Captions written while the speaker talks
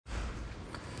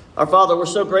Our Father, we're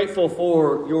so grateful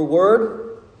for your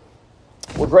word.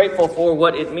 We're grateful for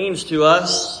what it means to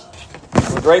us.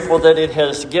 We're grateful that it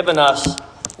has given us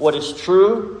what is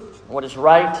true, what is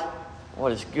right,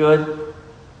 what is good.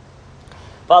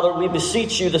 Father, we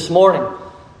beseech you this morning.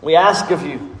 We ask of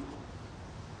you,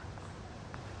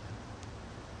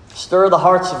 stir the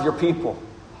hearts of your people.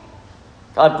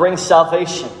 God, bring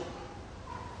salvation.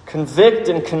 Convict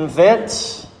and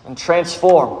convince and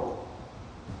transform.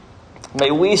 May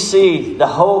we see the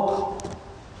hope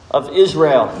of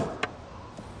Israel.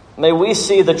 May we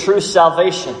see the true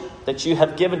salvation that you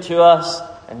have given to us,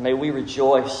 and may we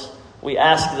rejoice. We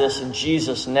ask this in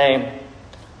Jesus' name.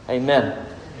 Amen.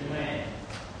 Amen.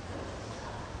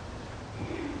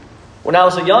 When I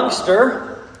was a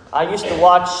youngster, I used to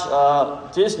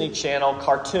watch Disney Channel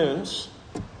cartoons.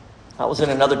 I was in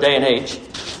another day and age.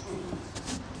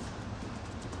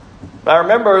 But I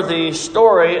remember the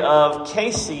story of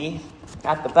Casey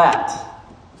at the Bat.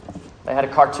 They had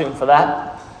a cartoon for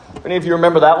that. Any of you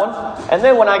remember that one? And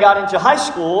then when I got into high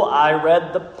school, I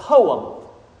read the poem,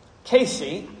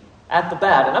 Casey at the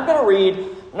Bat. And I'm going to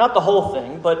read, not the whole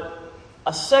thing, but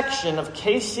a section of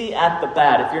Casey at the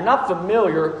Bat. If you're not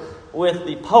familiar with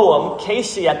the poem,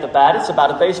 Casey at the Bat, it's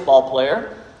about a baseball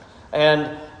player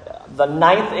and the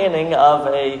ninth inning of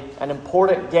an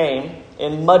important game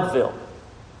in Mudville.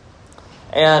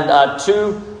 And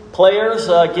two players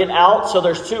get out, so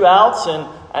there's two outs,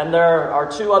 and there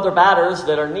are two other batters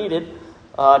that are needed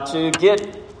to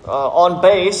get on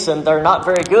base, and they're not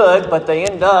very good, but they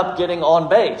end up getting on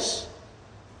base.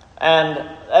 And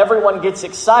everyone gets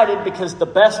excited because the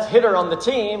best hitter on the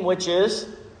team, which is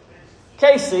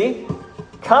Casey,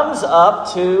 comes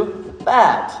up to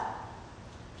bat.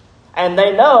 And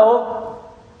they know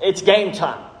it's game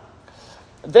time.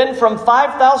 Then from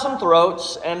 5,000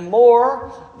 throats and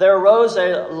more, there rose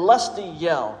a lusty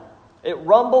yell. It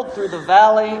rumbled through the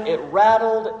valley, it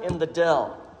rattled in the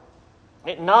dell.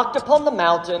 It knocked upon the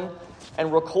mountain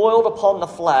and recoiled upon the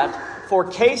flat,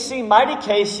 for Casey, mighty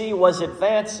Casey, was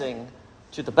advancing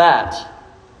to the bat.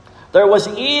 There was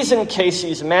ease in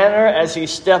Casey's manner as he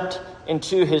stepped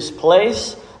into his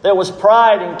place. There was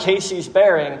pride in Casey's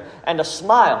bearing and a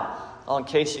smile on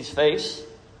Casey's face.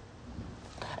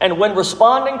 And when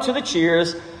responding to the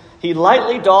cheers, he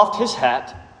lightly doffed his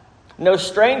hat. No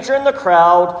stranger in the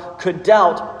crowd could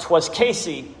doubt 'twas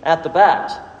Casey at the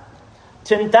bat.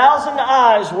 10,000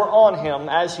 eyes were on him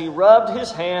as he rubbed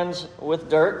his hands with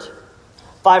dirt.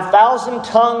 5,000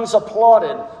 tongues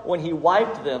applauded when he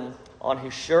wiped them on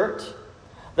his shirt.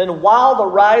 Then while the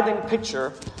writhing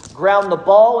pitcher ground the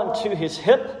ball into his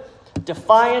hip,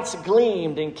 defiance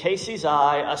gleamed in Casey's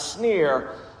eye, a sneer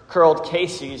curled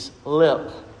Casey's lip.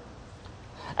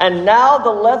 And now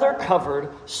the leather-covered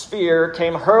sphere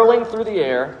came hurling through the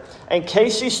air, and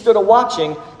Casey stood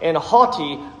a-watching in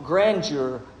haughty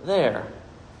grandeur there.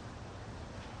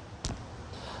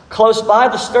 Close by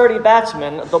the sturdy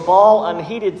batsman, the ball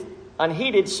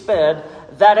unheeded sped.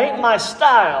 "That ain't my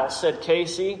style," said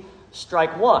Casey.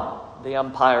 "Strike one," the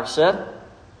umpire said.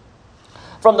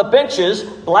 From the benches,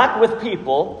 black with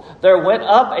people, there went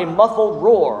up a muffled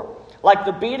roar, like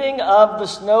the beating of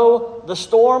the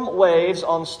storm waves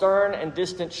on stern and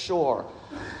distant shore.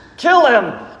 "Kill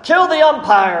him! Kill the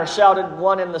umpire!" shouted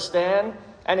one in the stand,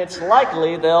 and it's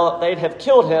likely they'd have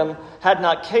killed him had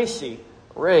not Casey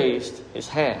raised his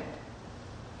hand.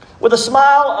 With a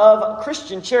smile of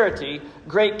Christian charity,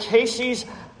 great Casey's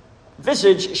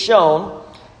visage shone.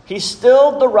 He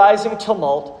stilled the rising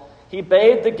tumult. He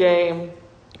bade the game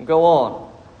go on.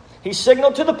 He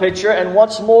signaled to the pitcher, and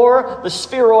once more the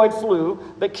spheroid flew,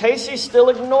 but Casey still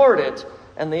ignored it,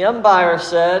 and the umpire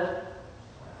said,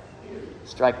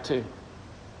 "Strike two."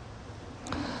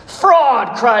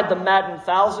 "Fraud!" cried the maddened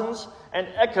thousands, and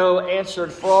echo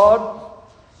answered fraud.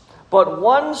 But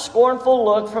one scornful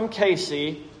look from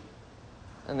Casey,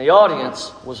 and the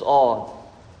audience was awed.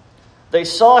 They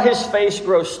saw his face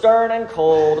grow stern and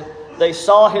cold. They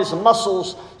saw his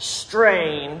muscles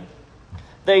strain.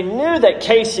 They knew that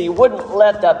Casey wouldn't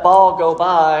let that ball go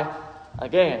by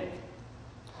again.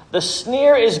 The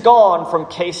sneer is gone from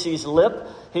Casey's lip.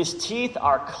 His teeth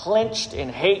are clenched in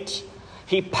hate.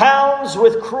 He pounds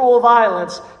with cruel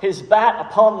violence his bat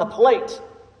upon the plate.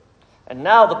 And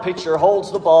now the pitcher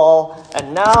holds the ball,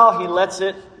 and now he lets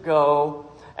it go.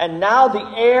 And now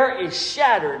the air is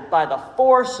shattered by the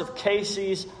force of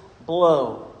Casey's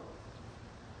blow.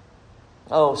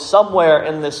 Oh, somewhere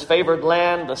in this favored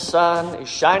land, the sun is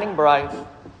shining bright.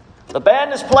 The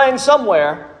band is playing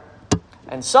somewhere,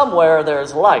 and somewhere there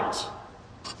is light.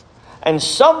 And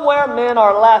somewhere men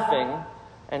are laughing,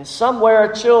 and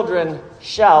somewhere children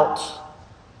shout.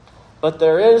 but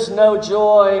there is no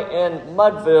joy in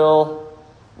Mudville.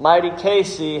 Mighty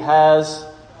Casey has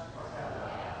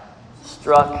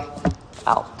struck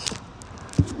out.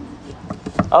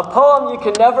 A poem you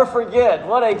can never forget.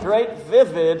 What a great,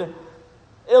 vivid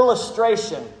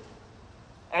illustration.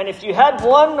 And if you had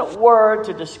one word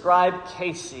to describe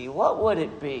Casey, what would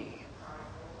it be?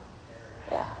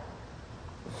 Yeah.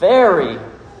 Very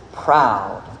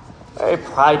proud. Very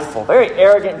prideful. Very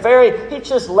arrogant. He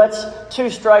just lets two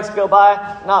strikes go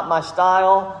by. Not my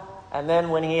style. And then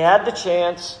when he had the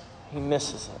chance, he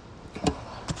misses it.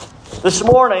 This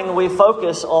morning we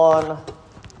focus on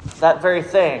that very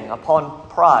thing, upon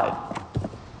pride.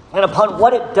 And upon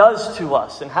what it does to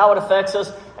us and how it affects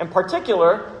us. In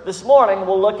particular, this morning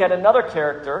we'll look at another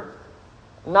character,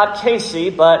 not Casey,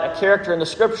 but a character in the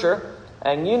Scripture,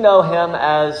 and you know him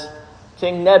as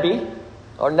King Nebi,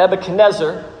 or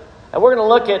Nebuchadnezzar. And we're going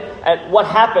to look at what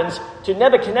happens to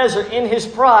Nebuchadnezzar in his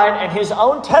pride and his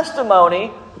own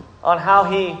testimony on how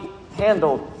he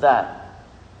handled that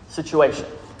situation.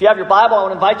 If you have your Bible, I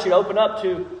want to invite you to open up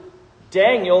to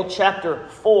Daniel chapter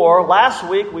 4. Last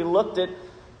week we looked at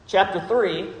chapter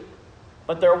 3,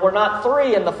 but there were not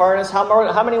 3 in the furnace.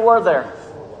 How many were there?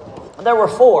 There were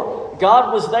 4.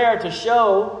 God was there to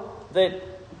show that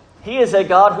He is a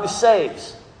God who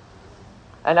saves.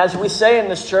 And as we say in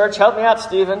this church, help me out,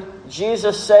 Stephen,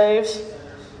 Jesus saves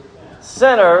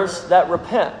sinners that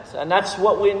repent. And that's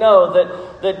what we know,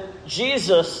 that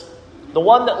Jesus, the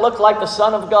one that looked like the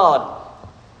Son of God,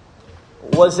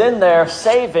 was in there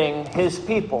saving His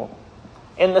people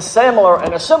in a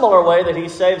similar way that He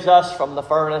saves us from the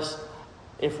furnace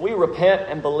if we repent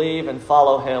and believe and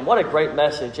follow Him. What a great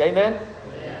message. Amen?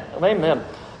 Amen.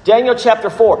 Daniel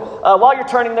chapter 4. While you're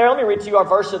turning there, let me read to you our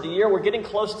verse of the year. We're getting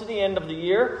close to the end of the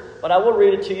year, but I will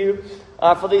read it to you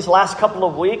for these last couple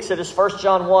of weeks. It is 1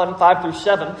 John 1, 5 through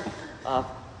 7.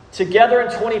 Together in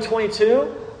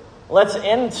 2022, let's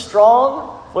end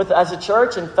strong as a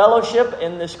church and fellowship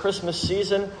in this Christmas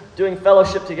season, doing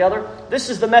fellowship together. This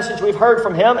is the message we've heard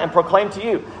from Him and proclaimed to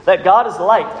you, that God is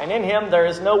light, and in Him there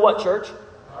is no what, church?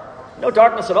 No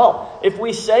darkness at all. If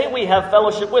we say we have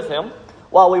fellowship with Him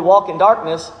while we walk in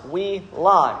darkness, we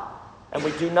lie, and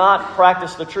we do not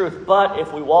practice the truth. But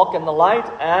if we walk in the light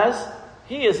as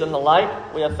He is in the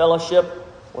light, we have fellowship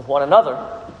with one another.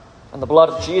 And the blood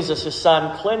of Jesus, His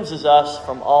Son, cleanses us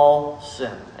from all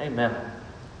sin. Amen.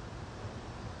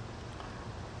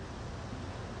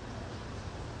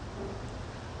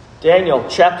 Daniel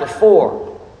chapter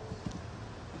 4.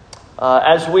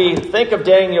 As we think of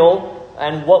Daniel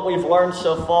and what we've learned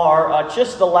so far,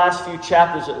 just the last few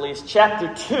chapters at least.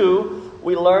 Chapter 2,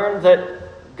 we learned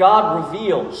that God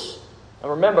reveals.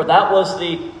 And remember, that was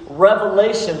the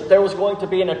revelation that there was going to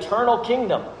be an eternal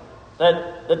kingdom.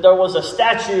 That there was a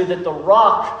statue, that the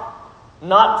rock,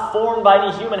 not formed by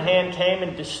any human hand, came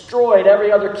and destroyed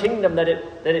every other kingdom that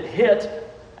it hit.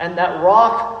 And that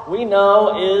rock, we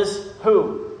know, is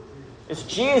who? It's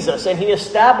Jesus, and He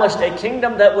established a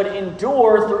kingdom that would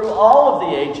endure through all of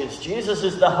the ages. Jesus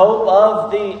is the hope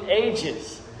of the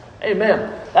ages. Amen.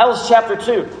 That was chapter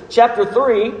 2. Chapter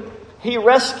 3, He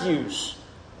rescues.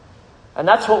 And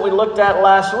that's what we looked at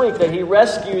last week, that He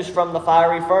rescues from the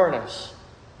fiery furnace.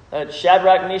 That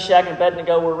Shadrach, Meshach, and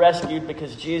Abednego were rescued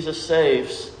because Jesus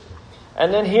saves.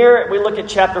 And then here we look at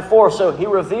chapter 4. So He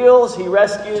reveals, He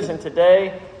rescues, and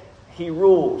today He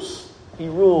rules. He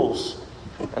rules.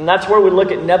 And that's where we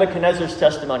look at Nebuchadnezzar's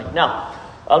testimony. Now,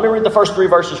 let me read the first 3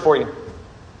 verses for you.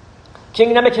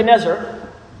 King Nebuchadnezzar,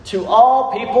 to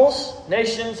all peoples,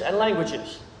 nations, and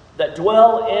languages that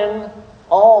dwell in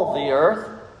all the earth,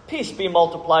 peace be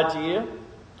multiplied to you.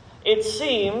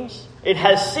 It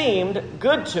has seemed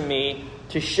good to me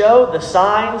to show the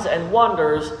signs and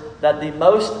wonders that the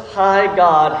Most High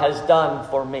God has done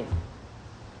for me.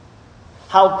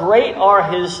 How great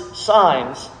are His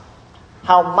signs!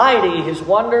 How mighty His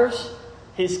wonders.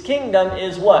 His kingdom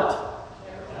is what?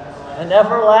 An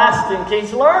everlasting king.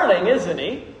 He's learning, isn't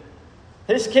he?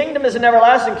 His kingdom is an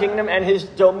everlasting kingdom, and His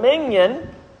dominion,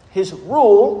 His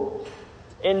rule,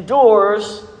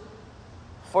 endures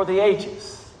for the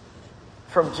ages,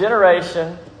 from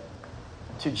generation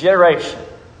to generation.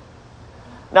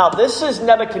 Now, this is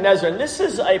Nebuchadnezzar, and this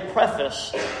is a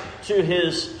preface to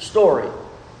his story.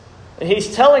 And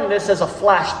he's telling this as a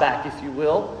flashback, if you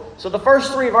will. So the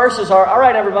first 3 verses are, all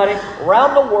right, everybody,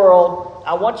 around the world,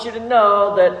 I want you to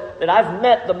know that I've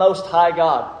met the Most High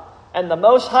God. And the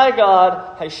Most High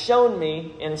God has shown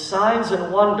me in signs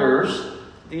and wonders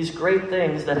these great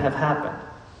things that have happened.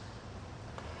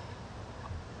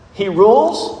 He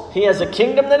rules, He has a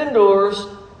kingdom that endures,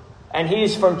 and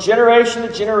He's from generation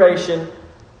to generation.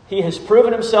 He has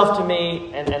proven himself to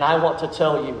me, and I want to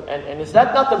tell you. And is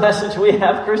that not the message we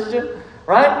have, Christian?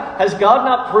 Right? Has God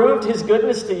not proved his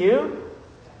goodness to you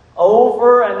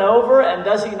over and over? And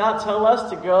does he not tell us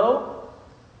to go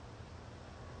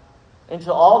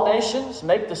into all nations,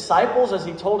 make disciples as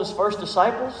he told his first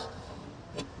disciples?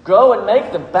 Go and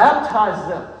make them, baptize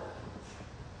them,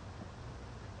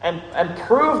 and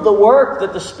prove the work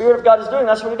that the Spirit of God is doing.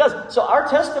 That's what he does. So our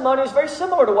testimony is very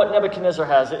similar to what Nebuchadnezzar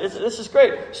has. This is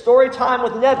great. Story time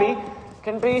with Nebi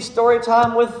can be story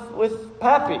time with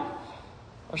Pappy,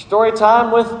 or story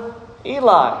time with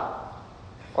Eli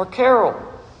or Carol.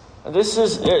 And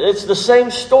it's the same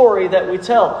story that we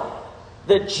tell,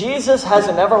 that Jesus has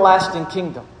an everlasting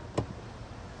kingdom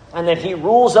and that he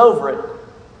rules over it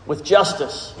with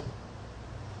justice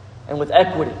and with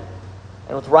equity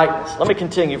and with rightness. Let me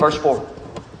continue, verse 4.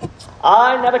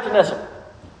 I, Nebuchadnezzar,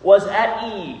 was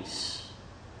at ease.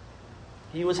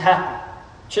 He was happy.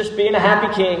 Just being a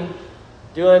happy king,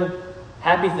 doing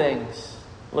happy things,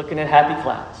 looking at happy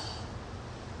clouds.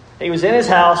 He was in his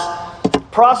house,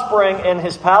 prospering in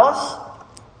his palace,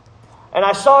 and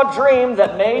I saw a dream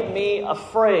that made me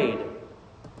afraid.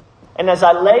 And as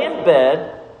I lay in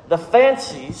bed, the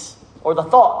fancies, or the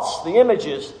thoughts, the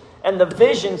images, and the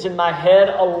visions in my head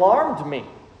alarmed me.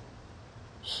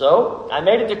 So I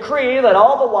made a decree that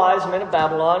all the wise men of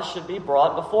Babylon should be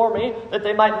brought before me, that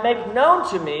they might make known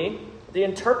to me the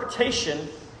interpretation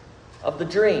of the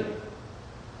dream.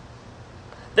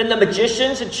 Then the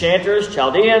magicians, enchanters,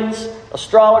 Chaldeans,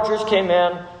 astrologers came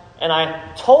in, and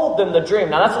I told them the dream.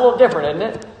 Now that's a little different,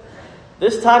 isn't it?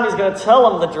 This time he's going to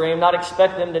tell them the dream, not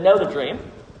expect them to know the dream.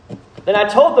 Then I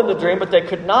told them the dream, but they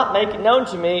could not make it known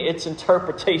to me its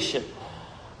interpretation.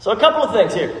 So a couple of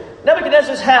things here.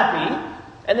 Nebuchadnezzar's happy,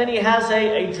 and then he has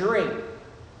a dream.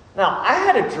 Now, I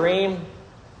had a dream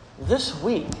this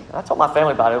week. I told my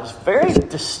family about it. It was very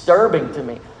disturbing to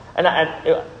me. And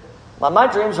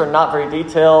my dreams are not very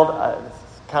detailed.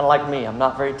 It's kind of like me. I'm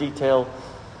not very detailed.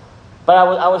 But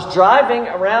I was driving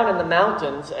around in the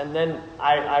mountains, and then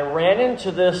I ran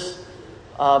into this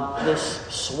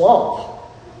swamp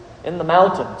in the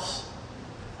mountains.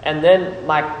 And then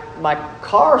my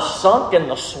car sunk in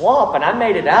the swamp, and I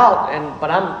made it out, but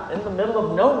I'm in the middle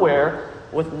of nowhere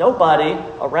with nobody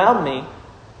around me.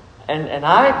 And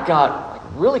I got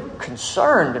really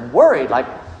concerned and worried. Like,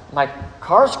 my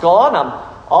car's gone, I'm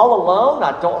all alone,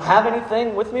 I don't have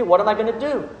anything with me, what am I going to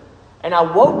do? And I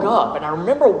woke up, and I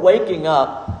remember waking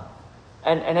up,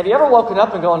 and have you ever woken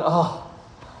up and going, oh,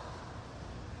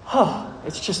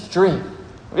 it's just a dream?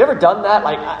 Have you ever done that?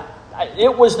 Like,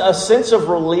 it was a sense of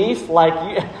relief. Like,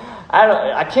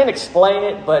 I can't explain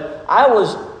it, but I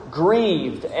was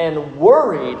grieved and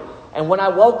worried. And when I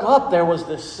woke up, there was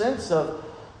this sense of,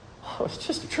 oh, it's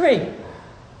just a dream.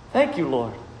 Thank you,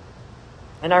 Lord.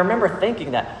 And I remember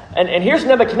thinking that. And here's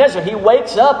Nebuchadnezzar. He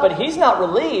wakes up, but he's not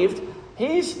relieved.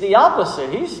 He's the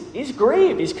opposite. He's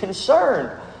grieved. He's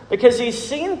concerned because he's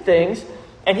seen things,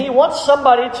 and he wants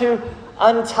somebody to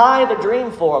untie the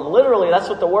dream for him. Literally, that's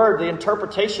what the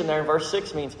interpretation there in verse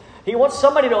 6 means. He wants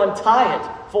somebody to untie it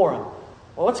for him.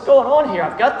 Well, what's going on here?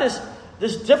 I've got this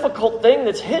difficult thing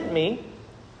that's hit me.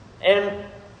 And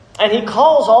he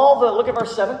calls look at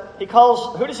verse 7.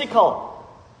 Who does he call?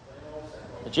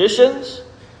 Magicians,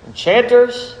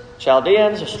 enchanters,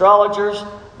 Chaldeans, astrologers.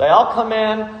 They all come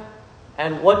in,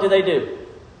 and what do? They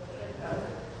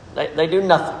do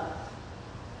nothing.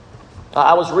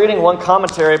 I was reading one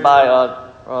commentary by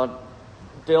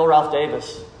Dale Ralph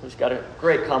Davis, who's got a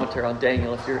great commentary on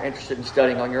Daniel if you're interested in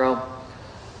studying on your own.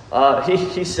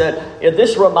 He said,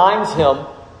 this reminds him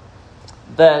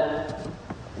that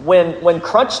when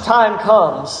crunch time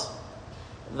comes,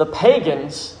 the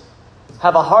pagans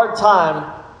have a hard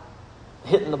time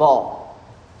hitting the ball.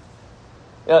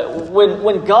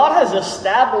 When God has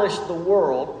established the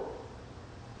world,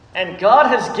 and God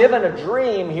has given a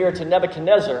dream here to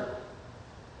Nebuchadnezzar,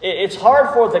 it's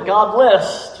hard for the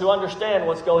godless to understand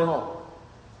what's going on.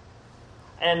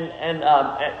 And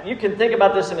you can think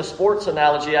about this in a sports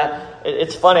analogy.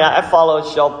 It's funny. I follow,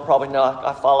 as y'all probably know,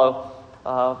 I follow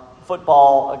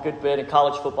football a good bit, in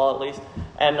college football at least.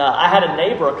 And I had a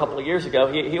neighbor a couple of years ago.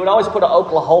 He would always put an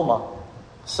Oklahoma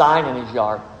sign in his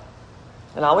yard.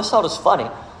 And I always thought it was funny.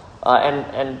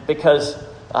 And because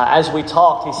as we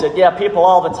talked, he said, yeah, people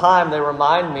all the time, they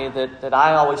remind me that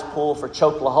I always pull for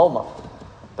Choklahoma.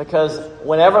 Because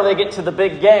whenever they get to the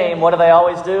big game, what do they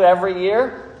always do every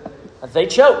year? They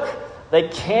choke. They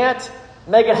can't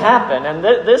make it happen. And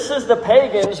this is the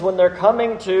pagans when they're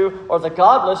coming to, or the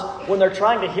godless, when they're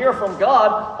trying to hear from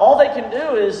God, all they can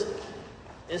do is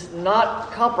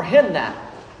not comprehend that.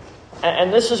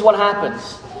 And this is what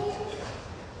happens.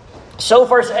 So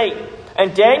verse 8,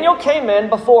 and Daniel came in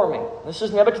before me. This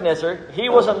is Nebuchadnezzar. He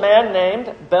was a man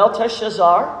named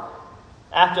Belteshazzar,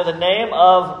 after the name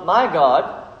of my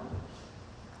God,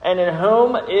 and in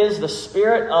whom is the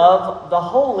spirit of the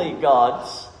holy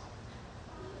gods.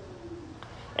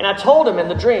 And I told him in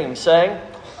the dream, saying,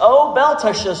 O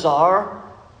Belteshazzar,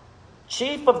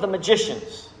 chief of the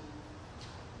magicians.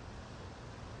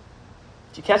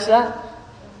 Did you catch that?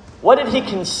 What did he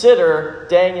consider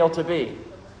Daniel to be?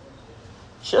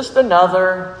 Just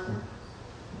another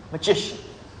magician.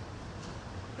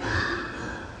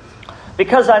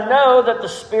 Because I know that the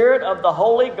spirit of the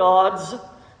holy gods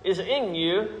is in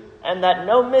you, and that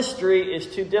no mystery is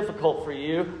too difficult for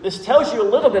you. This tells you a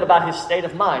little bit about his state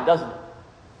of mind, doesn't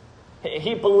it?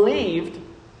 He believed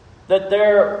that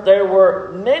there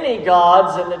were many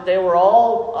gods and that they were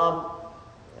all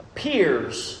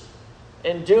peers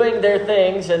in doing their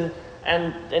things,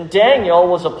 and Daniel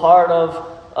was a part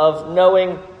of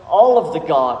knowing all of the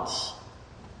gods.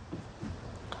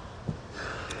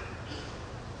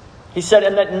 He said,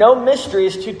 and that no mystery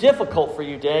is too difficult for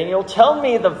you, Daniel. Tell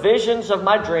me the visions of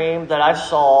my dream that I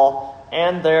saw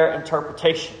and their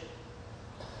interpretation.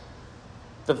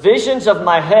 The visions of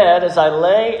my head as I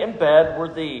lay in bed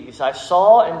were these. I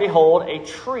saw and behold a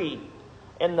tree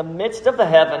in the midst of the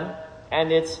heaven,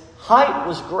 and its height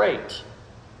was great.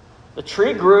 The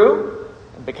tree grew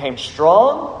and became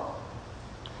strong,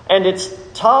 and its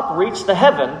top reached the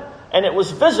heaven, and it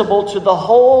was visible to the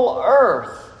whole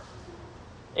earth.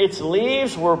 Its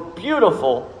leaves were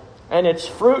beautiful, and its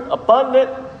fruit abundant,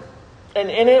 and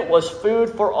in it was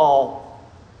food for all.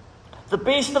 The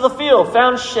beasts of the field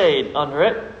found shade under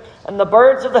it, and the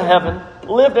birds of the heaven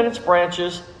lived in its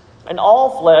branches, and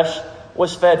all flesh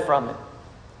was fed from it.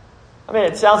 I mean,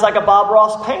 it sounds like a Bob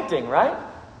Ross painting, right?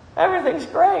 Everything's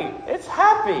great. It's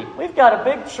happy. We've got a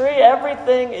big tree.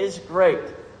 Everything is great.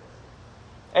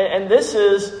 And this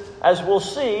is, as we'll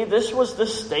see, this was the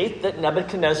state that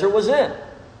Nebuchadnezzar was in.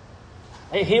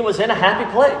 He was in a happy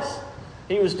place.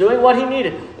 He was doing what he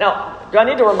needed. Now, do I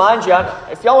need to remind you,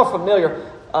 if y'all are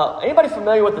familiar, anybody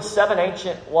familiar with the 7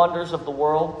 ancient wonders of the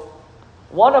world?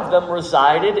 One of them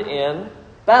resided in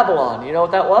Babylon. You know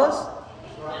what that was?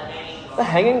 The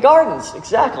Hanging Gardens.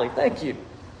 Exactly. Thank you.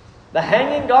 The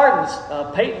Hanging Gardens,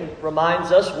 Peyton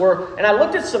reminds us, were, and I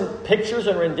looked at some pictures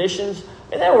and renditions,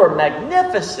 and they were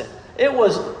magnificent. It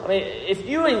was, I mean, if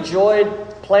you enjoyed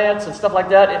plants and stuff like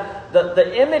that,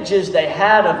 the images they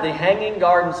had of the Hanging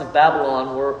Gardens of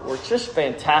Babylon were just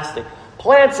fantastic.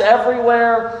 Plants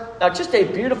everywhere, just a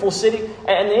beautiful city.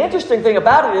 And the interesting thing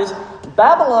about it is,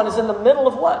 Babylon is in the middle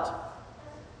of what?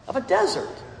 Of a desert.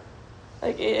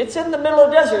 Like, it's in the middle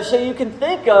of the desert, so you can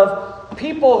think of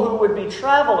people who would be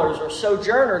travelers or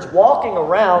sojourners walking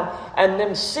around and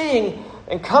them seeing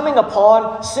and coming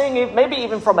upon, seeing it maybe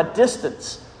even from a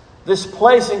distance, this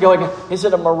place and going, is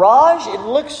it a mirage? It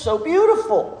looks so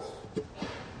beautiful.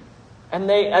 And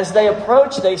as they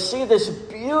approach, they see this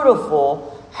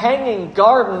beautiful hanging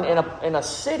garden in a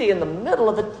city in the middle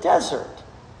of the desert.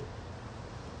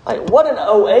 Like, what an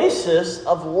oasis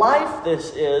of life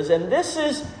this is. And this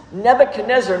is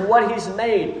Nebuchadnezzar and what he's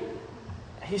made.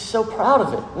 He's so proud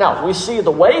of it. Now, we see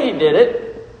the way he did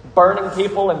it, burning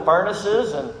people in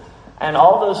furnaces and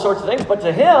all those sorts of things. But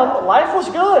to him, life was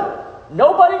good.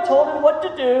 Nobody told him what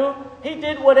to do. He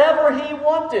did whatever he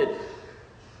wanted.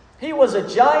 He was a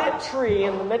giant tree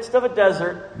in the midst of a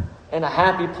desert in a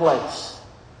happy place.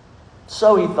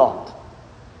 So he thought.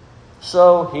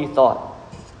 So he thought.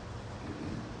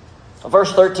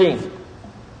 Verse 13.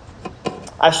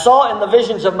 I saw in the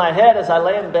visions of my head as I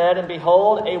lay in bed, and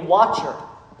behold, a watcher.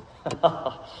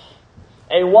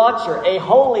 A watcher, a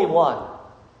holy one.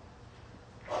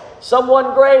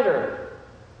 Someone greater.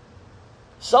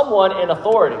 Someone in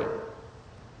authority.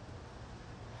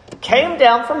 Came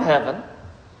down from heaven,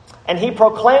 and he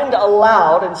proclaimed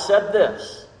aloud and said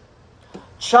this: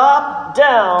 chop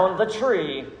down the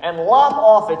tree and lop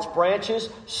off its branches,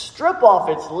 strip off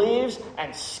its leaves,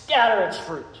 and scatter its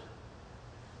fruit.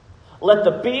 Let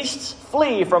the beasts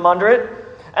flee from under it,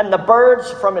 and the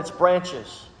birds from its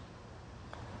branches.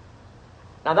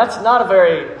 Now, that's not a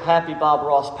very happy Bob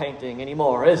Ross painting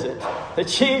anymore, is it? The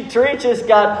tree just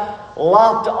got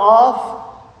lopped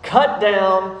off, cut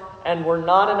down, and we're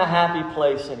not in a happy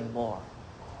place anymore.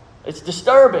 It's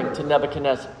disturbing to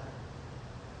Nebuchadnezzar.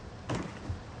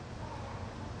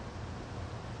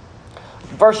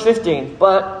 Verse 15,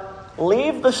 but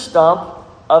leave the stump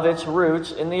of its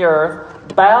roots in the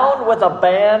earth, bound with a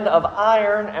band of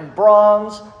iron and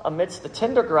bronze amidst the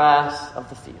tender grass of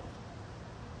the field.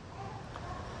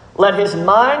 Let his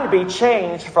mind be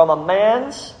changed from a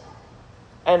man's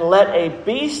and let a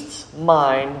beast's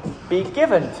mind be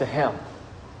given to him.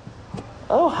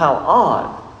 Oh, how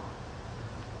odd.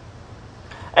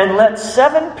 And let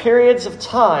 7 periods of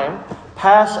time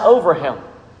pass over him.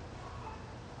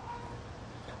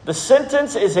 The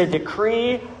sentence is a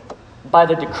decree by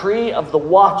the decree of the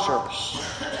watchers.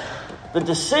 The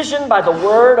decision by the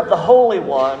word of the holy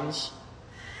ones,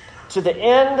 to the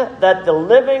end that the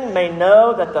living may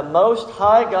know that the Most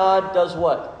High God does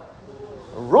what?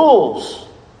 Rules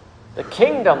the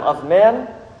kingdom of men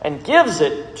and gives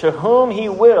it to whom he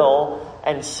will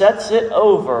and sets it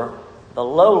over the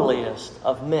lowliest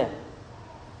of men.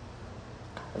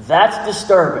 That's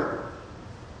disturbing.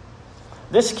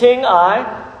 This dream,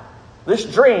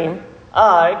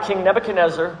 I, King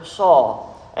Nebuchadnezzar, saw.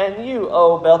 And you,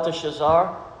 O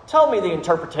Belteshazzar, tell me the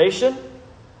interpretation,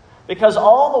 because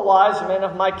all the wise men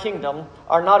of my kingdom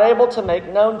are not able to make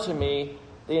known to me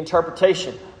the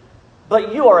interpretation.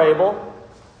 But you are able,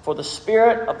 for the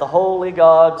Spirit of the holy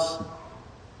gods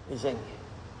is in you.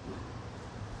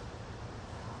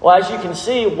 Well, as you can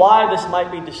see, why this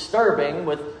might be disturbing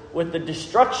with the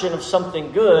destruction of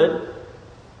something good,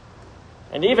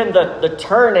 and even the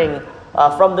turning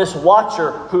from this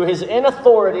watcher who is in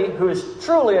authority, who is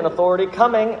truly in authority,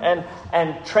 coming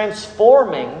and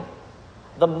transforming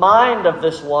the mind of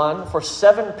this one for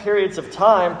 7 periods of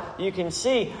time. You can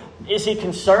see, is he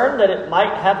concerned that it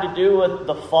might have to do with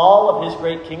the fall of his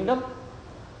great kingdom?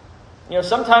 You know,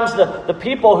 sometimes the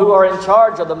people who are in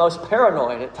charge are the most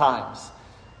paranoid at times.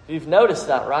 You've noticed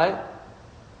that, right?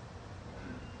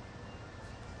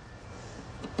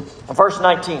 Verse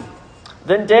 19.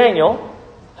 Then Daniel,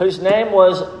 whose name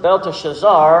was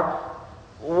Belteshazzar,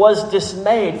 was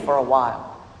dismayed for a while.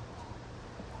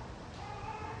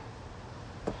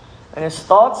 And his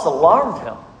thoughts alarmed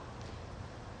him.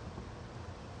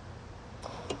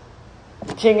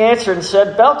 The king answered and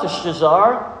said,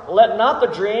 Belteshazzar, let not the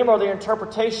dream or the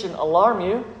interpretation alarm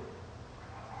you.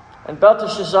 And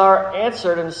Belteshazzar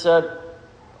answered and said,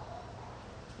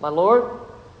 My lord,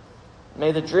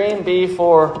 may the dream be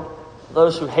for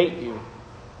those who hate you,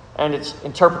 and its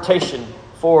interpretation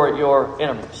for your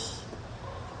enemies.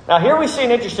 Now here we see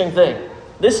an interesting thing.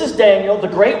 This is Daniel, the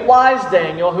great wise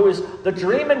Daniel, who is the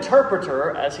dream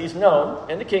interpreter, as he's known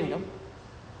in the kingdom.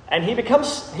 And he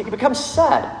becomes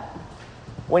sad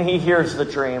when he hears the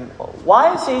dream.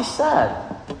 Why is he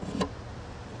sad?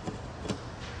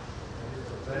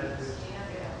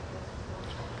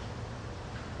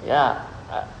 Yeah,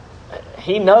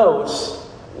 he knows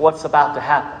what's about to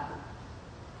happen.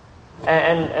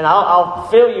 And I'll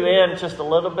fill you in just a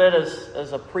little bit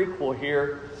as a prequel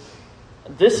here.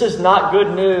 This is not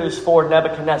good news for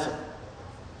Nebuchadnezzar.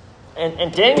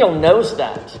 And Daniel knows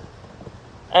that.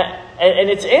 And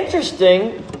it's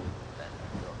interesting.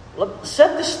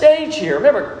 Set the stage here.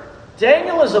 Remember,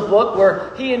 Daniel is a book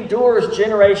where he endures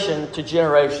generation to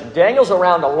generation. Daniel's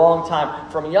around a long time,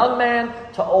 from young man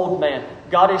to old man.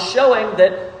 God is showing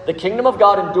that the kingdom of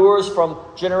God endures from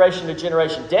generation to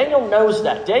generation. Daniel knows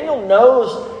that. Daniel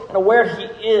knows where he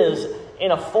is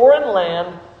in a foreign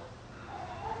land,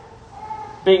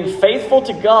 being faithful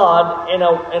to God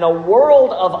in a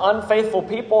world of unfaithful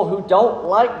people who don't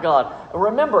like God.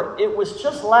 Remember, it was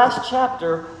just last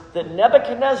chapter that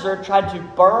Nebuchadnezzar tried to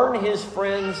burn his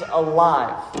friends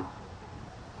alive.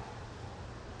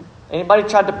 Anybody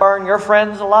tried to burn your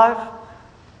friends alive?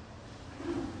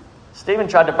 Stephen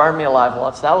tried to burn me alive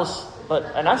once.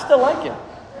 And I still like him.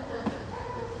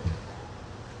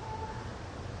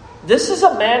 This is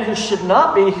a man who should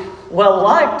not be well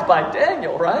liked by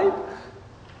Daniel, right?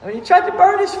 I mean, he tried to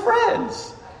burn his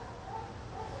friends.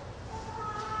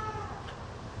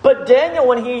 But Daniel,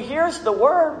 when he hears the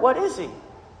word, what is he?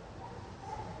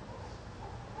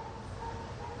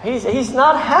 He's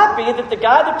not happy that the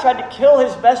guy that tried to kill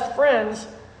his best friends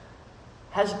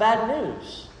has bad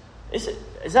news.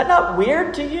 Is that not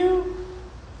weird to you?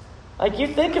 Like, you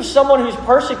think of someone who's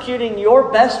persecuting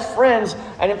your best friends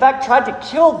and in fact tried to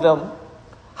kill them,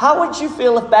 how would you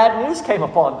feel if bad news came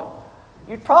upon them?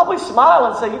 You'd probably smile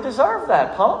and say, you deserve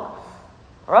that, punk.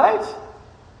 Right?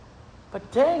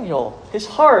 But Daniel, his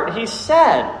heart, he's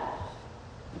sad.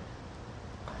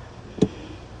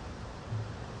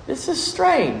 This is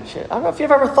strange. I don't know if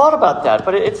you've ever thought about that,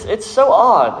 but it's so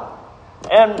odd.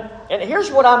 And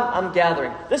here's what I'm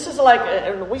gathering. This is like,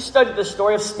 and we studied the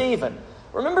story of Stephen.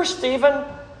 Remember Stephen?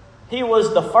 He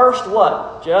was the first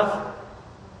what, Jeff?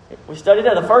 We studied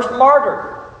that, the first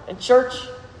martyr in church,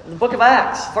 in the book of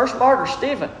Acts. First martyr,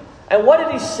 Stephen. And what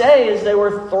did he say as they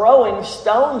were throwing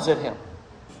stones at him?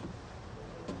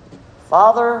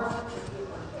 Father,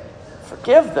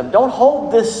 forgive them. Don't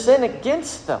hold this sin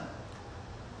against them.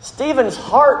 Stephen's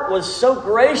heart was so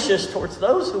gracious towards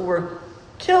those who were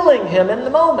killing him in the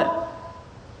moment.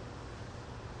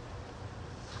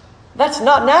 That's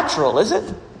not natural, is it?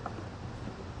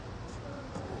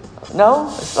 No,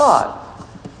 it's not.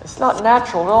 It's not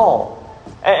natural at all.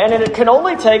 And it can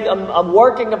only take a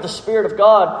working of the Spirit of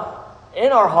God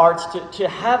in our hearts to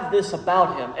have this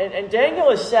about him. And Daniel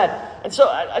is sad. And so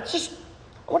I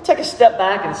want to take a step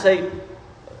back and say,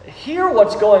 hear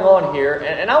what's going on here.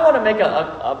 And I want to make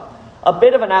a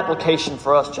bit of an application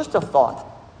for us, just a thought.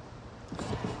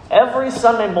 Every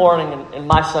Sunday morning in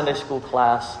my Sunday school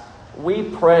class, we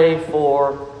pray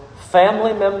for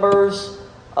family members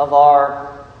of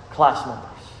our class members.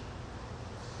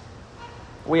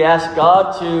 We ask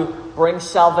God to bring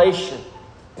salvation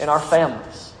in our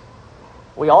families.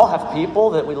 We all have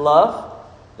people that we love,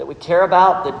 that we care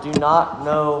about, that do not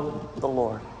know the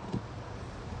Lord.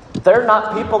 They're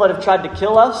not people that have tried to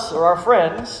kill us or our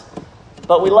friends,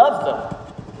 but we love them.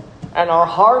 And our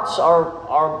hearts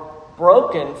are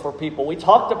broken for people. We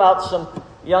talked about some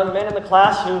young men in the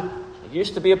class who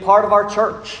used to be a part of our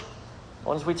church.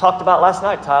 Ones we talked about last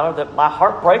night, Tyler, that my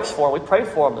heart breaks for. We prayed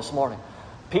for them this morning.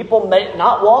 People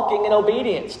not walking in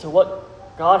obedience to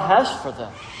what God has for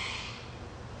them.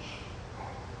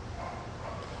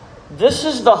 This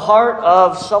is the heart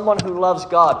of someone who loves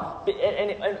God.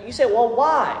 And you say, well,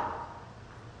 why?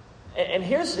 And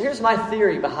here's my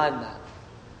theory behind that.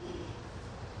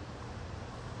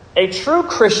 A true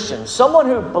Christian, someone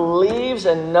who believes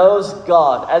and knows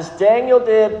God, as Daniel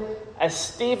did, as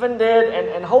Stephen did,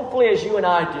 and hopefully as you and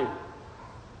I do,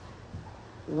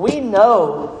 we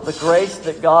know the grace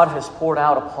that God has poured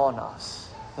out upon us.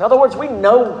 In other words, we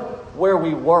know where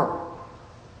we were.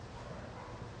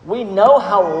 We know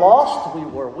how lost we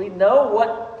were. We know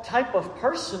what type of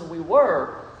person we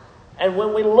were. And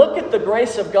when we look at the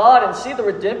grace of God and see the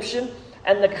redemption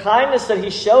and the kindness that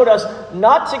He showed us,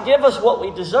 not to give us what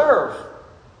we deserve,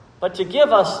 but to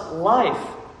give us life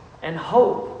and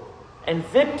hope and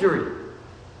victory.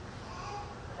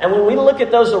 And when we look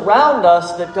at those around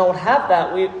us that don't have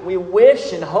that, we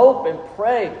wish and hope and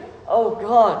pray, oh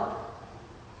God,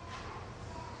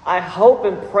 I hope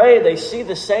and pray they see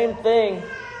the same thing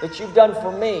that you've done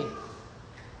for me.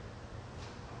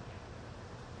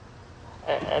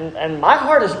 And my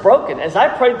heart is broken. As I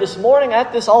prayed this morning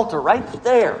at this altar right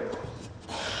there,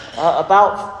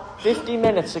 about 50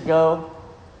 minutes ago,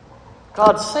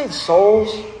 God, save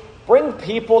souls. Bring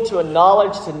people to a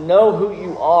knowledge to know who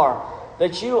you are.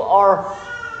 That you are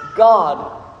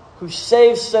God who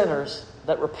saves sinners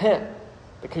that repent.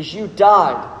 Because you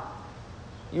died.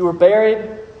 You were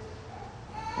buried.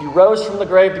 You rose from the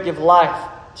grave to give life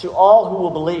to all who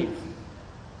will believe.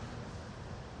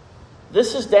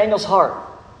 This is Daniel's heart.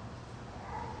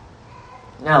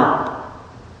 Now,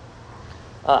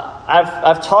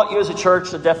 I've taught you as a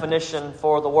church the definition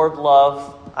for the word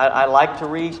love. I like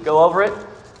to go over it.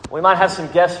 We might have some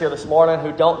guests here this morning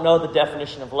who don't know the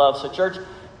definition of love. So, church,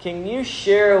 can you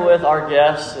share with our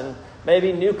guests and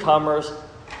maybe newcomers,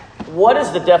 what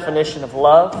is the definition of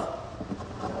love?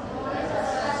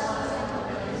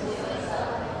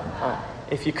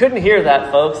 If you couldn't hear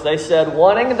that, folks, they said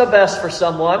wanting the best for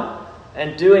someone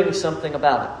and doing something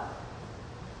about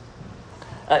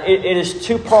it. It is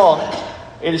two-pronged.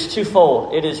 It is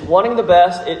twofold. It is wanting the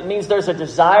best. It means there's a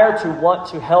desire to want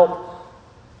to help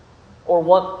or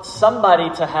want somebody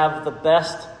to have the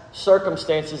best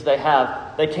circumstances they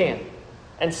can.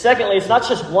 And secondly, it's not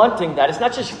just wanting that. It's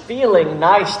not just feeling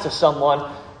nice to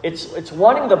someone. It's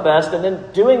wanting the best and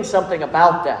then doing something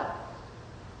about that.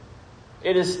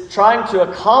 It is trying to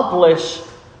accomplish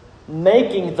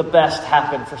making the best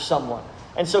happen for someone.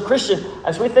 And so, Christian,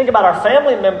 as we think about our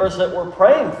family members that we're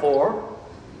praying for,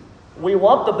 we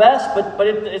want the best, but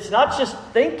it's not just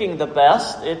thinking the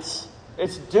best. It's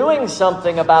doing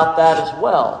something about that as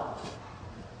well.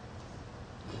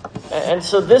 And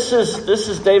so this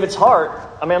is Daniel's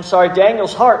heart.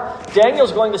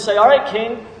 Daniel's going to say, all right,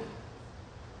 King,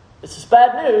 this is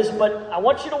bad news, but I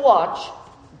want you to watch.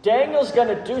 Daniel's going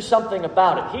to do something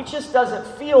about it. He just doesn't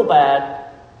feel bad.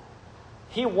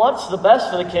 He wants the best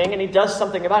for the king, and he does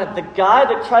something about it. The guy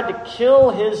that tried to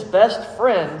kill his best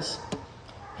friends,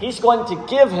 he's going to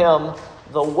give him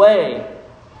the way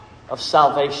of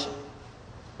salvation.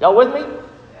 Y'all with me?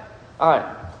 All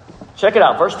right. Check it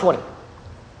out. Verse 20.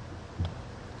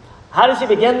 How does he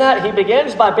begin that? He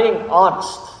begins by being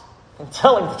honest and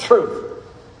telling the truth,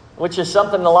 which is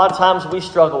something a lot of times we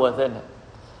struggle with, isn't it?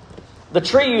 The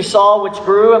tree you saw, which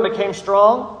grew and became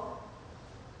strong,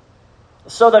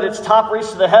 so that its top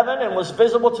reached to the heaven and was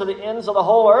visible to the ends of the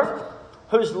whole earth,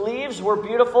 whose leaves were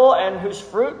beautiful and whose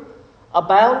fruit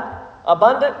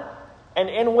abundant, and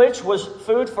in which was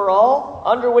food for all,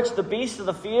 under which the beasts of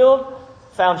the field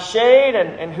found shade,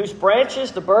 and whose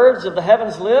branches the birds of the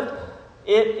heavens lived.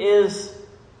 It is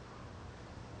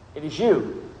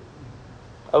you,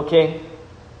 O King.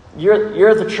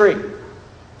 You're the tree,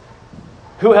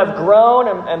 who have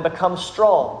grown and become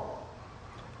strong.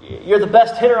 You're the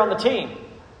best hitter on the team,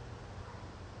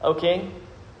 O King.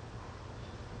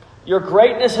 Your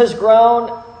greatness has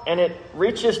grown, and it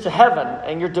reaches to heaven,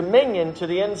 and your dominion to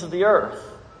the ends of the earth.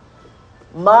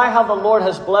 My, how the Lord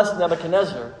has blessed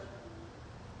Nebuchadnezzar.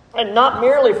 And not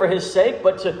merely for his sake,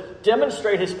 but to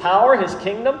demonstrate his power. His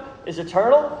kingdom is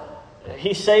eternal.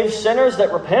 He saves sinners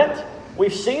that repent.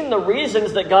 We've seen the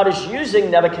reasons that God is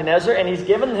using Nebuchadnezzar, and he's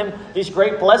given him these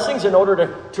great blessings in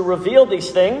order to reveal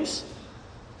these things.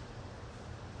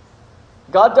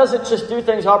 God doesn't just do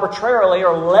things arbitrarily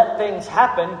or let things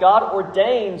happen. God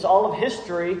ordains all of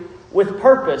history with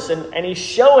purpose, and he's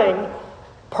showing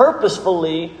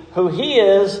purposefully who he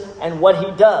is and what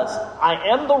he does. I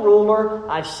am the ruler.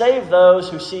 I save those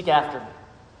who seek after me.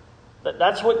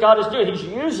 That's what God is doing. He's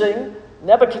using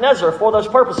Nebuchadnezzar for those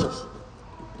purposes.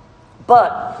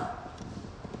 But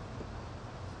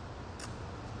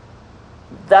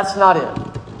that's not it.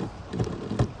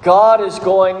 God is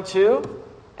going to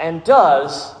and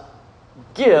does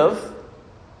give,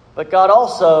 but God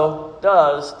also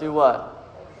does do what?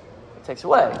 He takes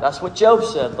away. That's what Job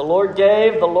said. The Lord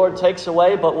gave, the Lord takes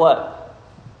away, but what?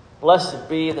 Blessed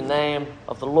be the name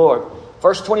of the Lord.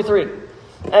 Verse 23.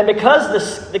 And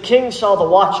because the king saw the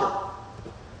watcher,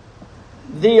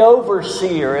 the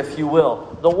overseer, if you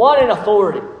will, the one in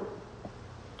authority,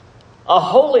 a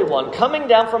holy one, coming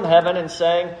down from heaven and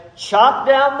saying, chop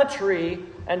down the tree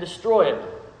and destroy it,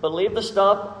 but leave the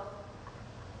stump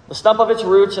of its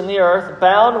roots in the earth,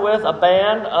 bound with a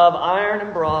band of iron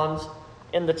and bronze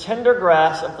in the tender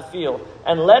grass of the field,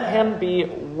 and let him be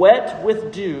wet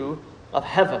with dew of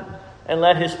heaven, and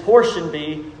let his portion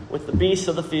be with the beasts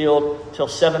of the field till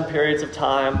 7 periods of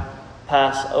time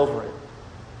pass over it.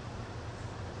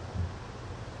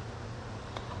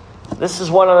 This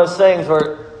is one of those things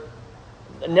where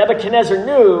Nebuchadnezzar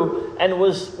knew and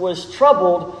was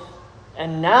troubled,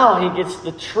 and now he gets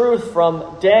the truth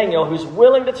from Daniel, who's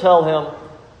willing to tell him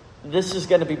this is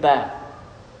going to be bad.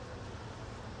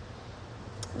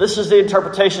 This is the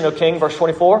interpretation, O king, verse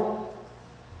 24.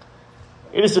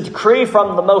 It is a decree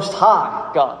from the Most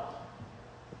High God,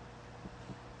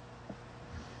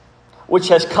 which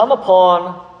has come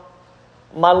upon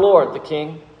my Lord the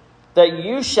king, that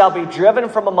you shall be driven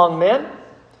from among men,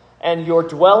 and your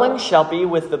dwelling shall be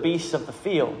with the beasts of the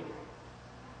field.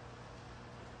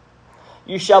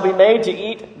 You shall be made to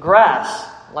eat grass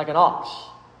like an ox.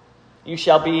 You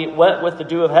shall be wet with the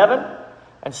dew of heaven,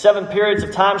 and 7 periods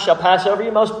of time shall pass over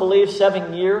you. Most believe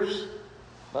 7 years,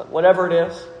 but whatever it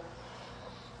is.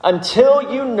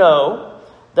 Until you know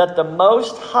that the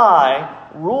Most High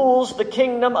rules the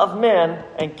kingdom of men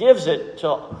and gives it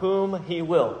to whom he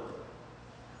will.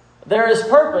 There is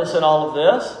purpose in all of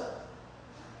this.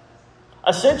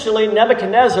 Essentially,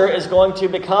 Nebuchadnezzar is going to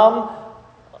become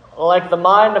like the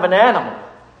mind of an animal.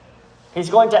 He's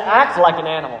going to act like an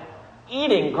animal,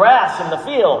 eating grass in the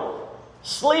field,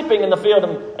 sleeping in the field,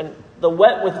 and the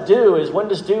wet with dew is, when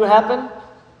does dew happen?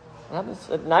 It happens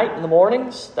at night, in the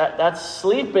mornings. That's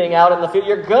sleeping out in the field.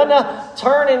 You're going to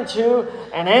turn into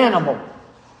an animal,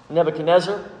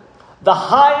 Nebuchadnezzar. The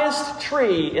highest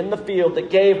tree in the field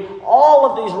that gave all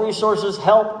of these resources,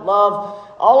 help, love,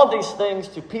 all of these things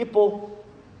to people,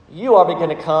 you are going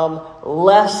to become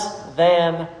less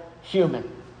than human.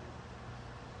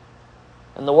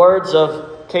 In the words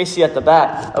of Casey at the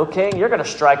back, O king, you're going to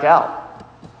strike out.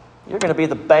 You're going to be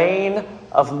the bane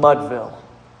of Mudville.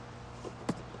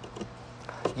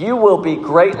 You will be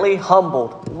greatly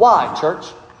humbled. Why, church?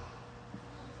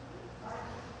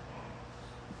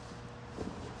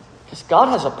 Because God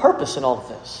has a purpose in all of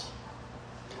this.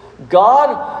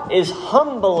 God is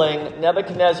humbling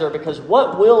Nebuchadnezzar because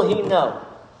what will he know?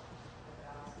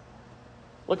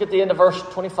 Look at the end of verse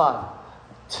 25.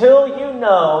 Till you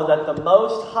know that the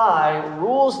Most High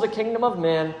rules the kingdom of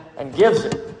men and gives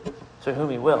it to whom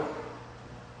he will.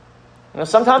 You know,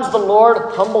 sometimes the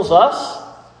Lord humbles us.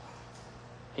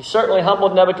 He certainly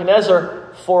humbled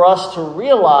Nebuchadnezzar for us to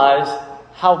realize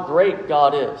how great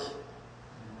God is.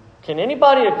 Can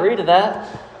anybody agree to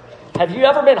that? Have you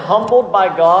ever been humbled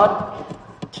by God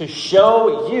to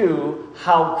show you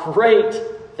how great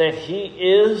that he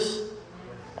is?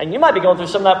 And you might be going through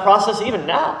some of that process even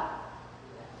now.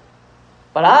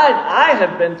 But I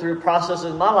have been through processes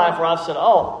in my life where I've said,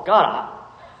 oh, God,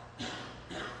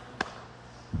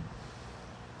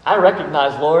 I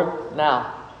recognize, Lord,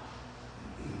 now.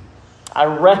 I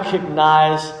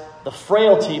recognize the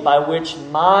frailty by which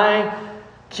my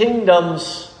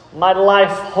kingdoms, my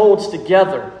life holds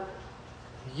together.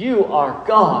 You are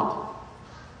God.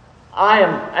 I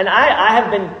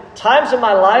have been times in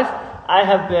my life, I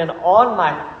have been on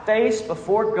my face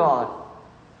before God,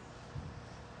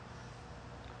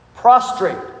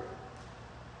 prostrate,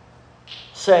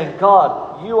 saying,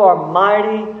 God, you are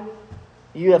mighty.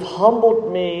 You have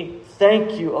humbled me.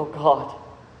 Thank you, O God.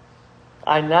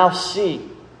 I now see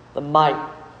the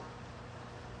might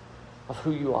of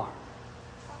who you are.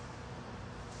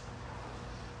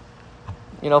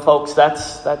 You know, folks,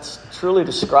 that's truly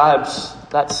describes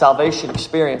that salvation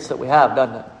experience that we have,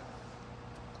 doesn't it?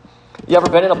 You ever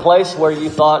been in a place where you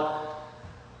thought,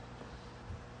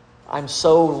 I'm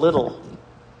so little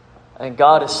and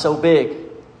God is so big?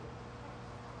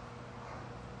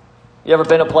 You ever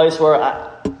been in a place where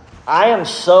I am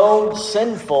so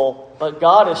sinful, but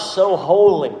God is so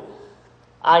holy.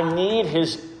 I need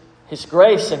His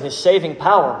grace and His saving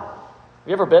power. Have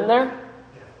you ever been there?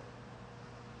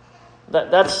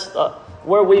 That's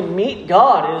where we meet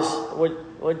God, is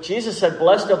what Jesus said,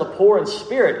 blessed are the poor in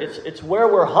spirit. It's where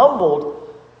we're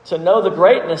humbled to know the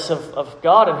greatness of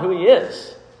God and who He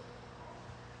is.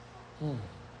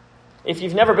 If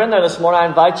you've never been there this morning, I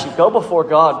invite you, go before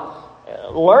God.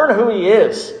 Learn who He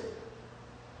is.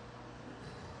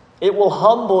 It will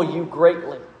humble you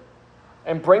greatly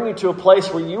and bring you to a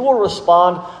place where you will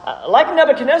respond like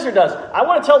Nebuchadnezzar does. I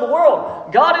want to tell the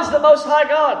world, God is the Most High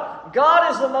God.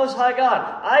 God is the Most High God.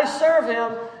 I serve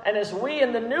Him, and as we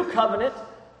in the new covenant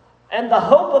and the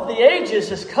hope of the ages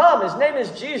has come, His name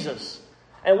is Jesus,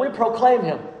 and we proclaim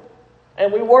Him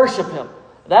and we worship Him.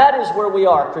 That is where we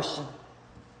are, Christian.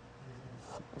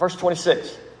 Verse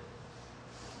 26.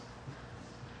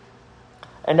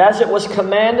 And as it was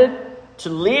commanded to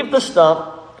leave the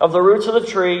stump of the roots of the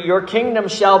tree, your kingdom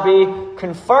shall be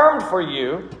confirmed for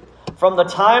you from the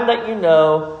time that you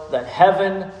know that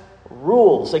heaven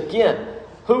rules. Again,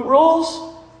 who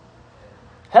rules?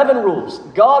 Heaven rules.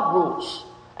 God rules.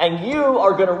 And you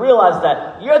are going to realize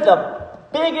that you're the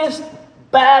biggest,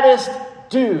 baddest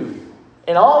dude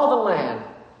in all of the land.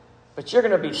 But you're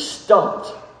going to be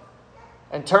stumped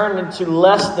and turned into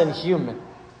less than human.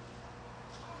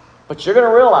 But you're going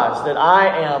to realize that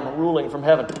I am ruling from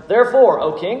heaven. Therefore,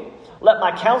 O king, let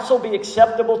my counsel be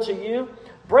acceptable to you.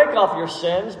 Break off your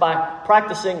sins by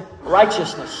practicing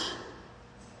righteousness,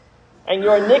 and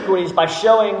your iniquities by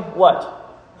showing what?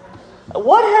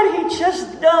 What had he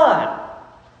just done?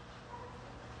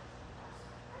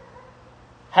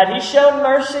 Had he shown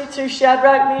mercy to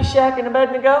Shadrach, Meshach, and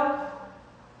Abednego?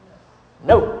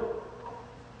 No.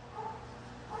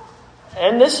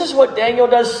 And this is what Daniel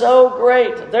does so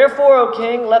great. Therefore, O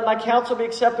king, let my counsel be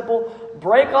acceptable.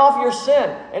 Break off your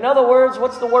sin. In other words,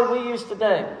 what's the word we use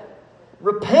today?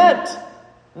 Repent,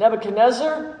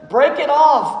 Nebuchadnezzar. Break it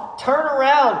off. Turn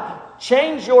around.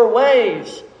 Change your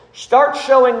ways. Start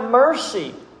showing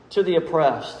mercy to the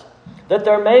oppressed, that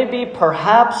there may be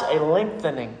perhaps a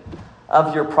lengthening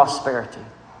of your prosperity.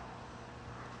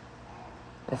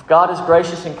 If God is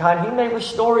gracious and kind, He may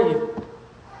restore you.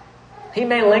 He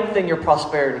may lengthen your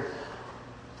prosperity.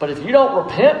 But if you don't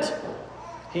repent,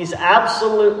 He's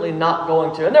absolutely not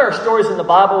going to. And there are stories in the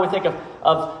Bible. We think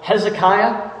of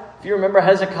Hezekiah. If you remember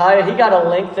Hezekiah, he got a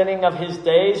lengthening of his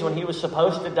days when he was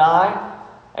supposed to die.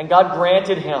 And God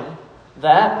granted him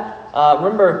that.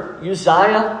 Remember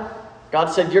Uzziah? God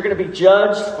said, you're going to be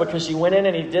judged because you went in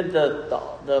and he did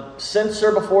the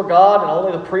censer before God, and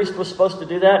only the priest was supposed to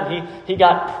do that. And he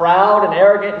got proud and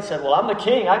arrogant and said, well, I'm the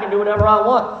king. I can do whatever I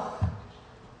want.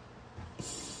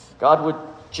 God would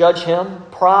judge him.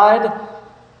 Pride.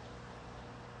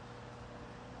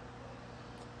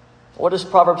 What does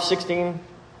Proverbs 16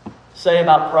 say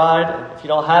about pride? If you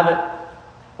don't have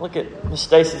it, look at Miss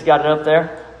Stacy's got it up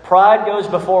there. Pride goes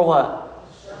before what?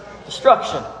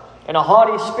 Destruction. And a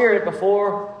haughty spirit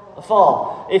before a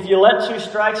fall. If you let two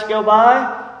strikes go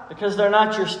by because they're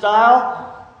not your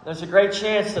style, there's a great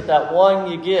chance that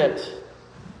one you get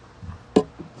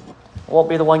won't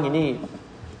be the one you need.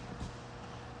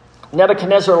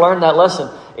 Nebuchadnezzar learned that lesson.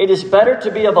 It is better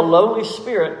to be of a lowly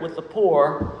spirit with the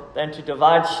poor than to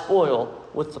divide spoil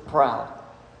with the proud.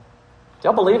 Do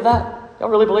y'all believe that? Y'all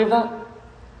really believe that?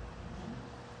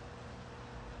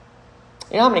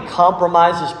 You know how many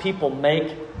compromises people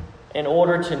make in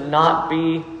order to not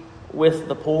be with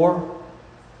the poor?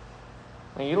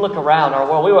 I mean, you look around our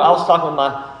world. I was talking with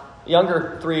my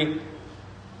younger 3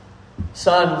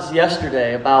 sons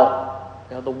yesterday about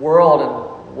the world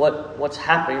and what's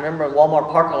happening. Remember in Walmart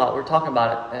parking lot, we were talking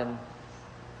about it, and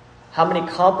how many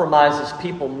compromises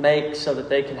people make so that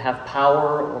they can have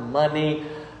power or money.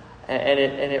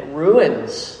 and it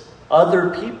ruins other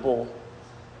people,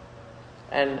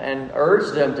 and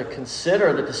urge them to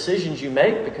consider the decisions you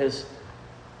make, because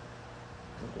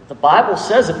the Bible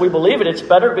says, if we believe it, it's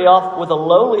better to be off with a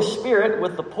lowly spirit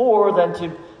with the poor than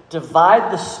to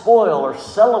divide the spoil or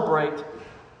celebrate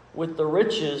with the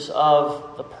riches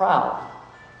of the proud.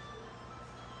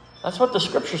 That's what the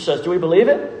Scripture says. Do we believe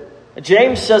it?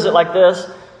 James says it like this.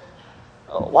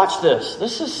 Watch this.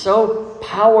 This is so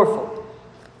powerful.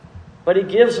 But he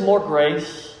gives more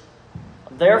grace.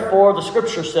 Therefore, the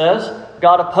Scripture says,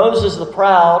 God opposes the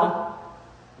proud,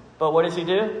 but what does he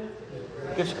do?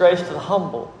 He gives grace to the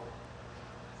humble.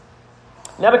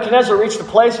 Nebuchadnezzar reached a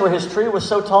place where his tree was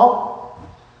so tall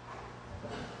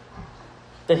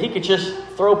that he could just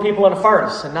throw people in a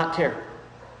furnace and not care.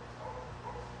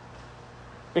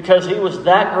 Because he was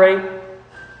that great.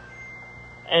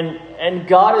 And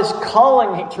God is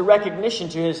calling him to recognition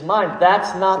to his mind.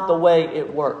 That's not the way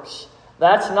it works.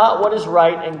 That's not what is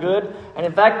right and good. And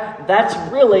in fact, that's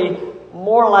really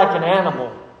more like an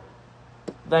animal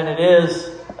than it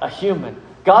is a human.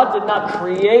 God did not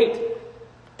create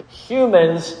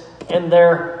humans in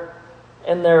their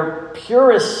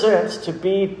purest sense to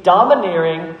be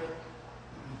domineering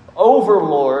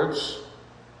overlords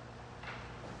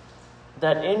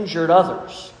that injured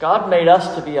others. God made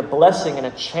us to be a blessing and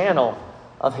a channel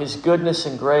of his goodness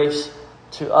and grace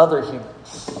to other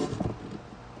humans.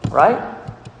 Right?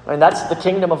 I mean, that's the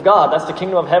kingdom of God. That's the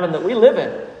kingdom of heaven that we live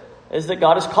in, is that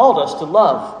God has called us to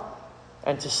love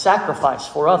and to sacrifice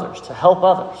for others, to help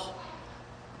others.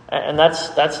 And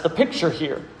that's the picture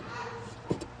here.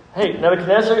 Hey,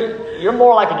 Nebuchadnezzar, you're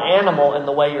more like an animal in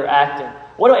the way you're acting.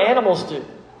 What do animals do?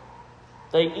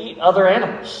 They eat other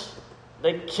animals.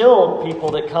 They kill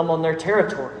people that come on their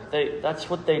territory. That's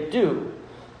what they do.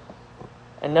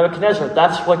 And Nebuchadnezzar,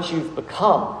 that's what you've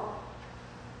become.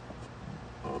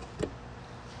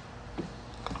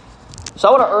 So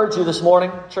I want to urge you this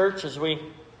morning, church, as we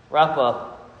wrap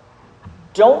up,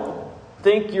 don't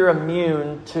think you're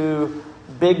immune to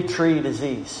big tree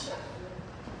disease.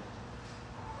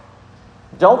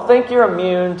 Don't think you're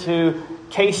immune to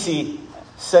Casey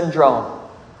syndrome.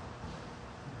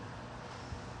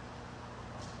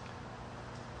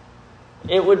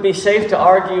 It would be safe to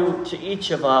argue to each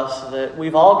of us that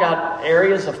we've all got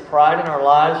areas of pride in our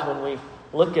lives when we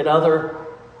look at other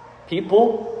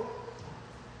people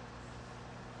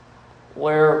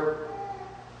where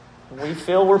we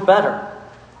feel we're better.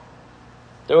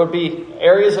 There would be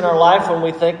areas in our life when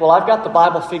we think, well, I've got the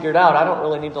Bible figured out. I don't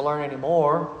really need to learn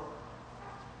anymore.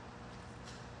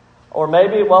 Or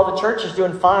maybe, well, the church is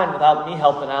doing fine without me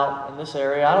helping out in this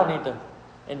area. I don't need to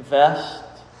invest.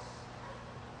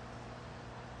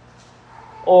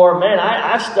 Or, man,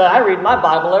 I read my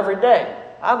Bible every day.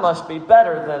 I must be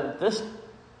better than this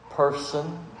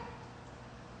person.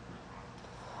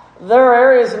 There are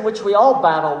areas in which we all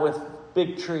battle with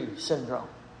big tree syndrome.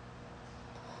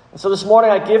 And so this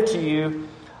morning I give to you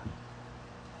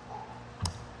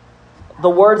the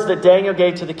words that Daniel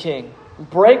gave to the king.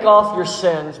 Break off your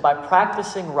sins by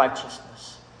practicing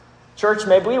righteousness. Church,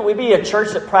 may we be a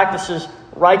church that practices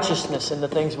righteousness in the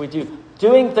things we do.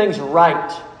 Doing things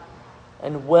right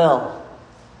and well.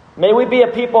 May we be a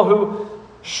people who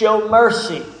show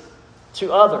mercy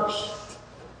to others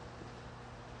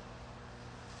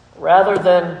rather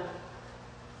than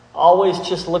always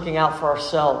just looking out for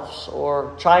ourselves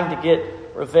or trying to get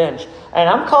revenge. And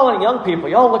I'm calling young people,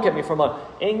 y'all look at me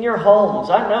in your homes.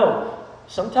 I know,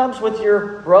 sometimes with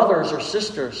your brothers or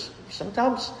sisters,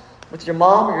 sometimes with your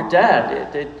mom or your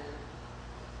dad,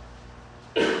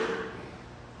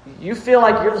 you feel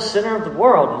like you're the center of the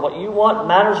world and what you want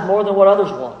matters more than what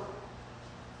others want.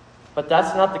 But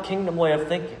that's not the kingdom way of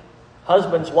thinking.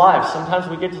 Husbands, wives, sometimes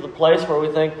we get to the place where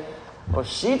we think, well,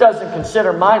 she doesn't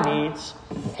consider my needs.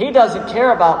 He doesn't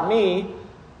care about me.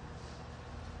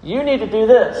 You need to do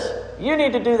this. You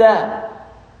need to do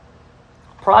that.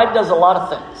 Pride does a lot of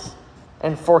things.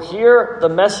 And for here, the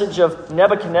message of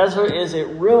Nebuchadnezzar is it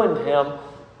ruined him.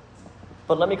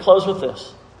 But let me close with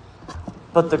this.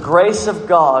 But the grace of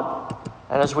God,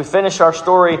 and as we finish our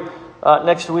story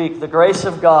next week, the grace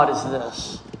of God is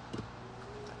this.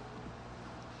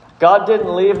 God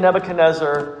didn't leave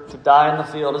Nebuchadnezzar to die in the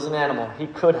field as an animal. He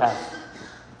could have.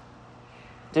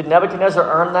 Did Nebuchadnezzar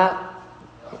earn that?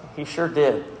 He sure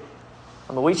did.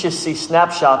 I mean, we just see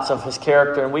snapshots of his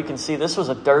character and we can see this was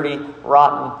a dirty,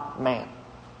 rotten man.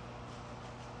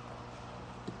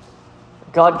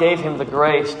 God gave him the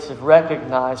grace to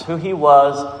recognize who he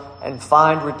was and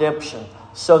find redemption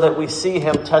so that we see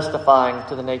him testifying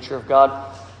to the nature of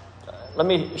God. Let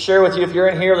me share with you, if you're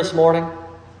in here this morning,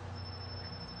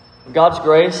 God's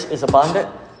grace is abundant.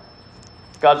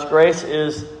 God's grace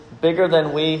is bigger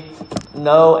than we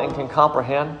know and can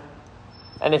comprehend.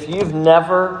 And if you've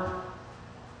never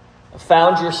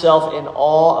found yourself in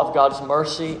awe of God's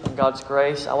mercy and God's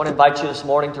grace, I want to invite you this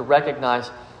morning to recognize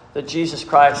that Jesus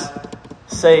Christ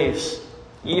saves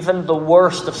even the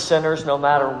worst of sinners, no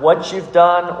matter what you've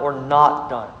done or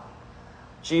not done.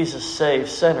 Jesus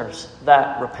saves sinners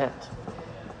that repent.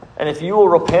 And if you will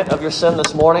repent of your sin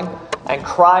this morning and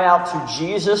cry out to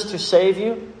Jesus to save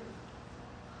you,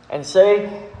 and say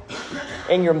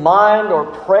in your mind or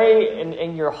pray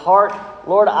in your heart,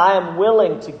 Lord, I am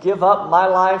willing to give up my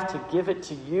life, to give it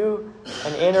to you,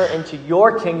 and enter into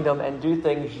your kingdom and do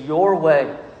things your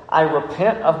way. I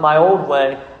repent of my old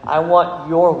way. I want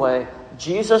your way.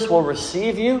 Jesus will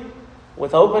receive you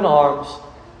with open arms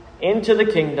into the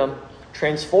kingdom,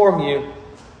 transform you,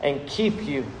 and keep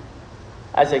you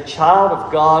as a child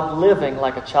of God, living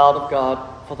like a child of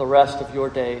God for the rest of your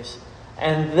days,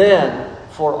 and then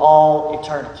for all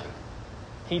eternity.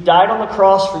 He died on the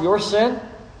cross for your sin.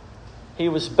 He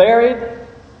was buried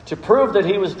to prove that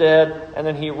he was dead, and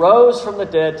then he rose from the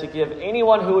dead to give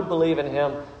anyone who would believe in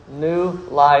him new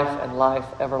life and life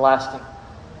everlasting.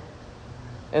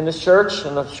 In this church,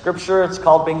 in the scripture, it's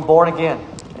called being born again.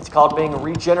 It's called being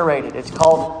regenerated. It's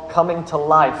called coming to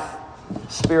life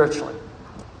spiritually.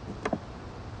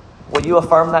 Will you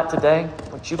affirm that today?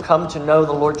 Would you come to know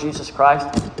the Lord Jesus Christ?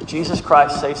 Jesus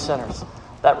Christ saves sinners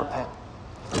that repent.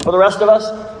 For the rest of us,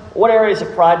 what areas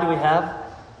of pride do we have?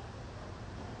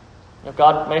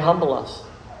 God may humble us.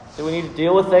 Do we need to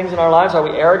deal with things in our lives? Are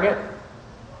we arrogant?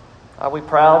 Are we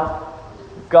proud?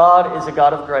 God is a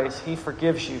God of grace. He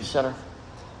forgives you, sinner.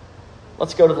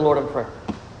 Let's go to the Lord in prayer.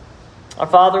 Our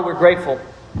Father, we're grateful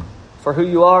for who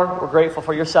you are. We're grateful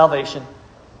for your salvation.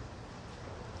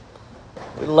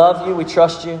 We love you. We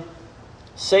trust you.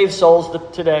 Save souls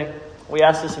today. We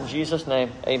ask this in Jesus'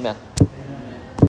 name. Amen.